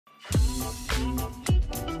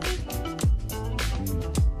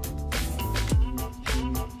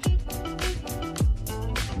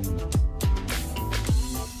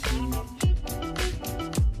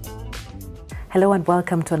Hello and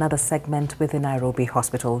welcome to another segment within Nairobi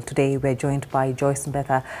Hospital. Today we're joined by Joyce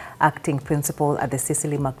Mbetha, Acting Principal at the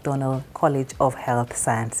Cicely McDonell College of Health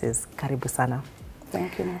Sciences. Karibu sana.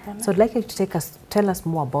 Thank you, Madonna. So I'd like you to tell us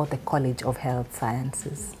more about the College of Health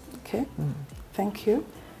Sciences. Okay, thank you.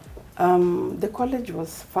 The college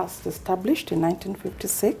was first established in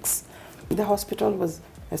 1956. The hospital was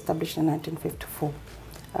established in 1954.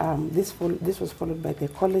 This was followed by the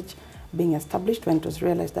college being established when it was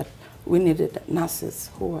realized that we needed nurses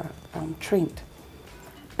who were trained.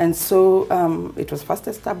 And so it was first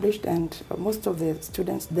established, and most of the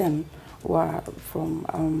students then were from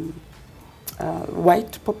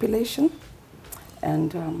white population.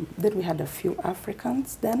 And then we had a few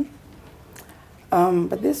Africans then.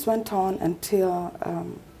 But this went on until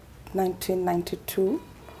 1992,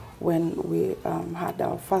 when we had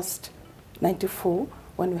our first, 94,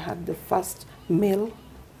 when we had the first male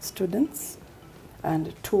students.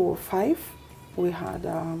 And 2005, we had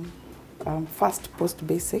first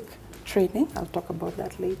post-basic training. I'll talk about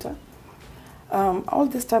that later. All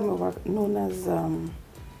this time we were known as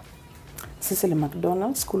Cicely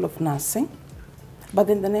McDonell School of Nursing, but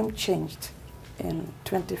then the name changed in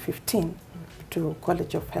 2015 to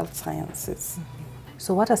College of Health Sciences.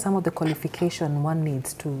 So what are some of the qualifications one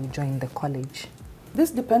needs to join the college?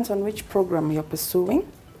 This depends on which program you're pursuing.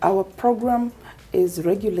 Our program is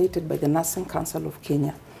regulated by the Nursing Council of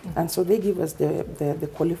Kenya. And so they give us the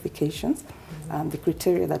qualifications and the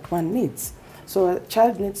criteria that one needs. So a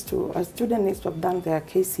student needs to have done their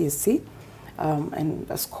KCSE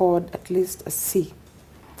and scored at least a C.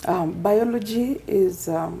 Biology is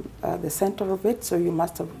the center of it, so you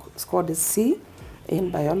must have scored a C in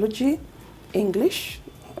biology. English,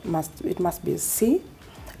 it must be a C,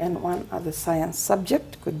 and one other science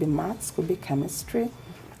subject, could be maths, could be chemistry,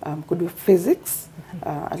 could be physics.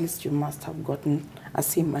 At least you must have gotten a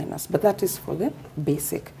C minus, but that is for the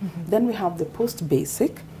basic. Then we have the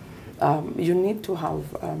post-basic. You need to have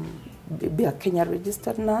be a Kenya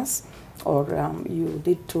registered nurse, or you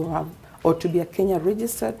need to have, or to be a Kenya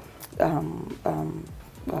registered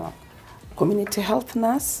community health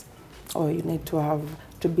nurse, or you need to have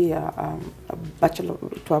to be a bachelor,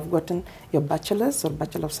 to have gotten your bachelor's or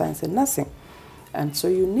Bachelor of Science in Nursing. And so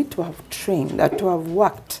you need to have trained, to have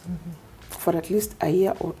worked for at least a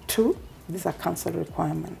year or two. These are council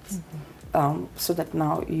requirements, so that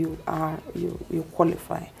now you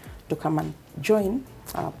qualify to come and join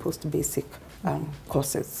post-basic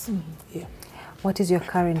courses. Yeah. What is your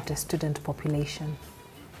current student population?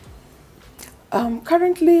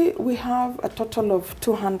 Currently, we have a total of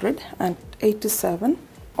 287.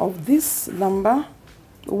 Of this number,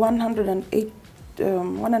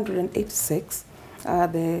 186 are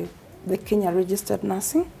the Kenya registered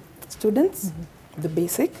nursing students, the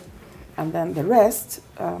basic, and then the rest,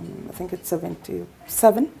 I think it's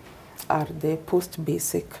 77, are the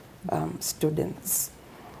post-basic students.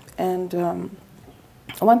 And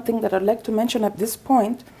one thing that I'd like to mention at this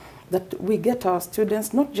point, that we get our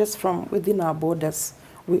students not just from within our borders,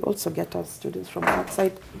 we also get our students from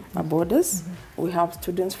outside our borders. We have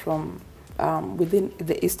students from within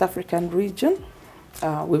the East African region.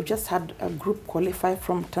 We've just had a group qualify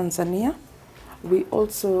from Tanzania. We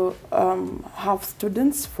also have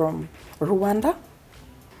students from Rwanda.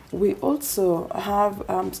 We also have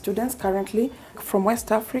students currently from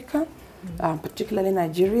West Africa, particularly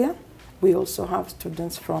Nigeria. We also have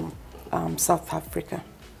students from South Africa.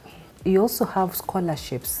 You also have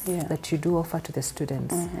scholarships that you do offer to the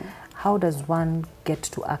students. How does one get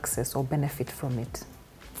to access or benefit from it?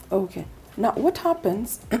 Okay. Now, what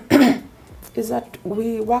happens is that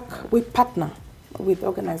we partner with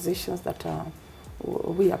organizations that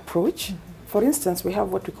we approach. For instance, we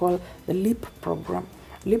have what we call the LEAP program.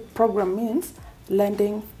 LEAP program means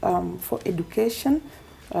Lending for Education,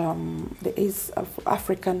 the East of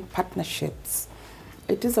African Partnerships.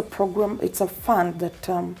 It is a program, it's a fund that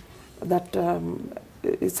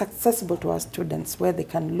is accessible to our students, where they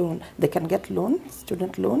can get loans,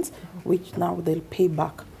 student loans, which now they'll pay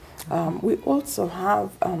back. We also have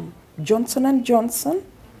Johnson & Johnson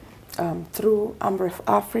through AMREF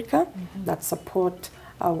Africa that support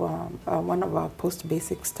one of our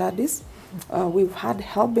post-basic studies. We've had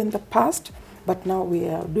help in the past, but now we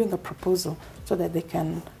are doing a proposal so that they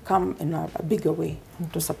can come in a bigger way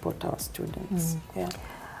to support our students. Yeah.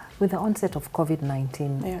 With the onset of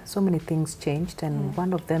COVID-19, so many things changed, and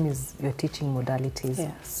one of them is your teaching modalities.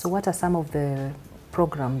 Yes. So what are some of the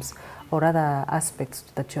programs or other aspects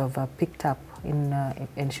that you have picked up in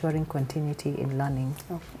ensuring continuity in learning?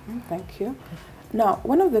 Okay, thank you. Now,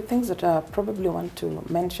 one of the things that I probably want to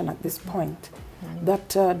mention at this point, that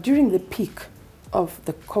during the peak of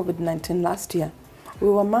the COVID-19 last year, we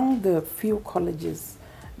were among the few colleges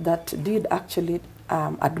that did actually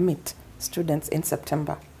admit students in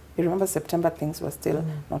September. You remember September things were still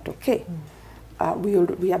not okay.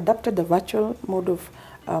 We adopted the virtual mode of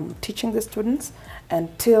teaching the students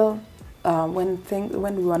until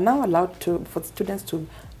when we were now allowed for students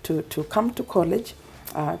to come to college.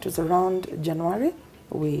 It was around January.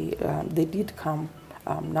 They did come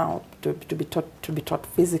now to be taught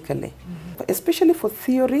physically. Especially for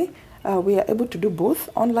theory, we are able to do both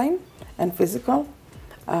online and physical.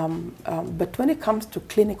 But when it comes to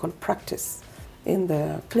clinical practice in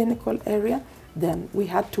the clinical area, then we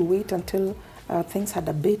had to wait until things had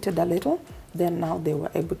abated a little. Then now they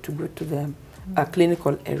were able to go to the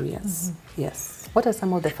clinical areas. Yes. What are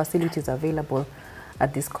some of the facilities available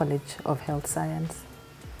at this College of Health Science?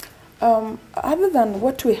 Other than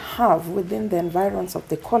what we have within the environs of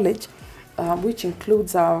the college, which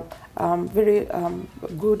includes our very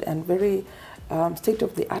good and very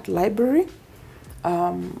state-of-the-art library,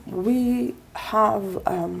 we have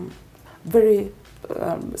very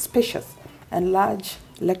spacious and large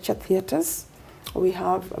lecture theaters. We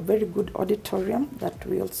have a very good auditorium that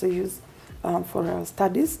we also use for our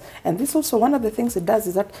studies. And this also, one of the things it does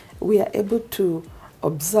is that we are able to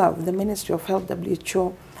observe the Ministry of Health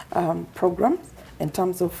WHO programs in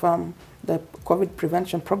terms of the COVID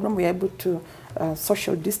prevention program. We are able to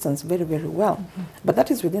social distance very, very well. But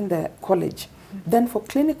that is within the college. Then for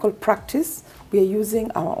clinical practice, we are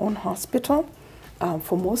using our own hospital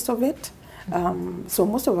for most of it. So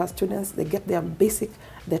most of our students, they get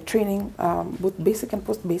their training, both basic and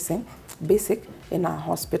post-basic in our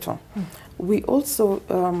hospital. We also,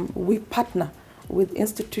 we partner with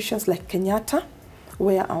institutions like Kenyatta,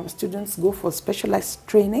 where our students go for specialized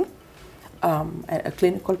training, a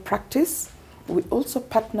clinical practice. We also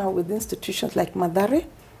partner with institutions like Madare,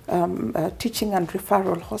 Teaching and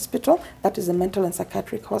Referral Hospital, that is a mental and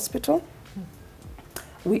psychiatric hospital.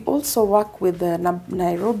 We also work with the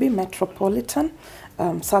Nairobi Metropolitan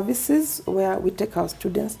Services, where we take our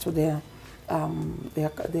students to their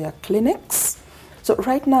clinics. So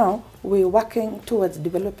right now, we're working towards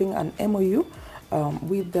developing an MOU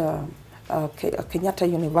with the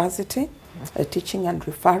Kenyatta University, a teaching and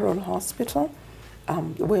referral hospital,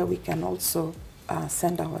 where we can also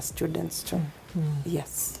send our students to.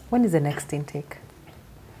 Yes. When is the next intake?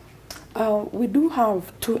 We do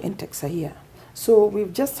have 2 intakes a year. So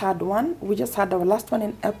we've just had one. We just had our last one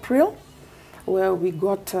in April, where we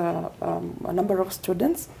got a number of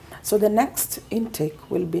students. So the next intake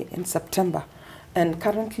will be in September. And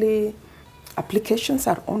currently, applications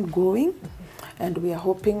are ongoing. And we are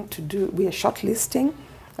hoping we are shortlisting,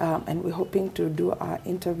 and we're hoping to do our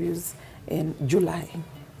interviews in July.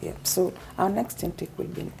 Yeah. So our next intake will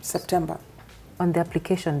be in September. On the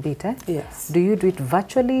application bit, Yes. Do you do it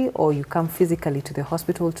virtually or you come physically to the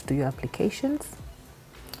hospital to do your applications?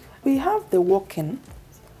 We have the walk-in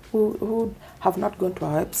who have not gone to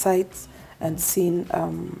our websites and seen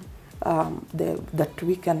that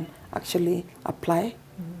we can actually apply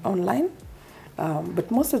online. But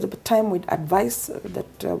most of the time we'd advise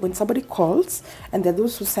that when somebody calls, and there are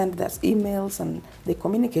those who send us emails and they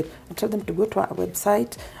communicate, and tell them to go to our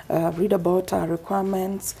website, read about our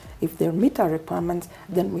requirements. If they meet our requirements,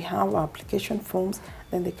 then we have our application forms,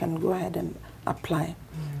 then they can go ahead and apply.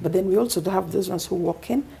 But then we also have those ones who walk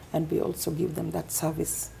in, and we also give them that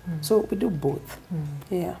service. So we do both.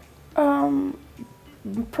 Yeah.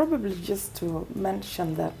 Probably just to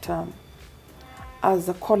mention that as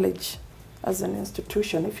a college, as an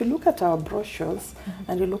institution, if you look at our brochures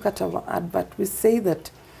and you look at our advert, we say that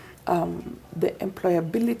the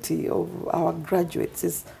employability of our graduates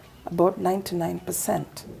is about 99%.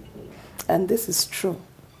 And this is true.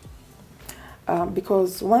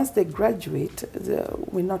 Because once they graduate,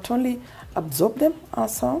 we not only absorb them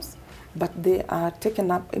ourselves, but they are taken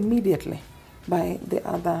up immediately by the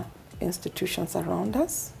other institutions around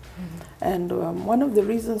us. And one of the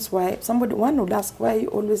reasons why one would ask, why are you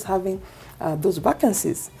always having those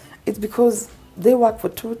vacancies? It's because they work for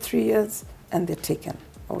 2 or 3 years and they're taken,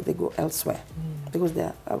 or they go elsewhere, because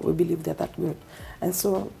we believe they're that good. And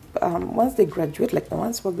so once they graduate, like the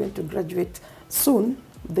ones who are going to graduate soon,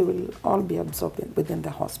 they will all be absorbed within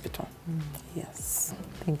the hospital. Yes.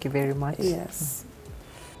 Thank you very much. Yes.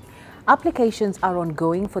 Applications are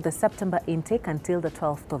ongoing for the September intake until the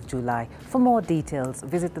 12th of July. For more details,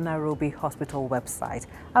 visit the Nairobi Hospital website.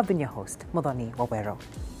 I've been your host, Modoni Wawero.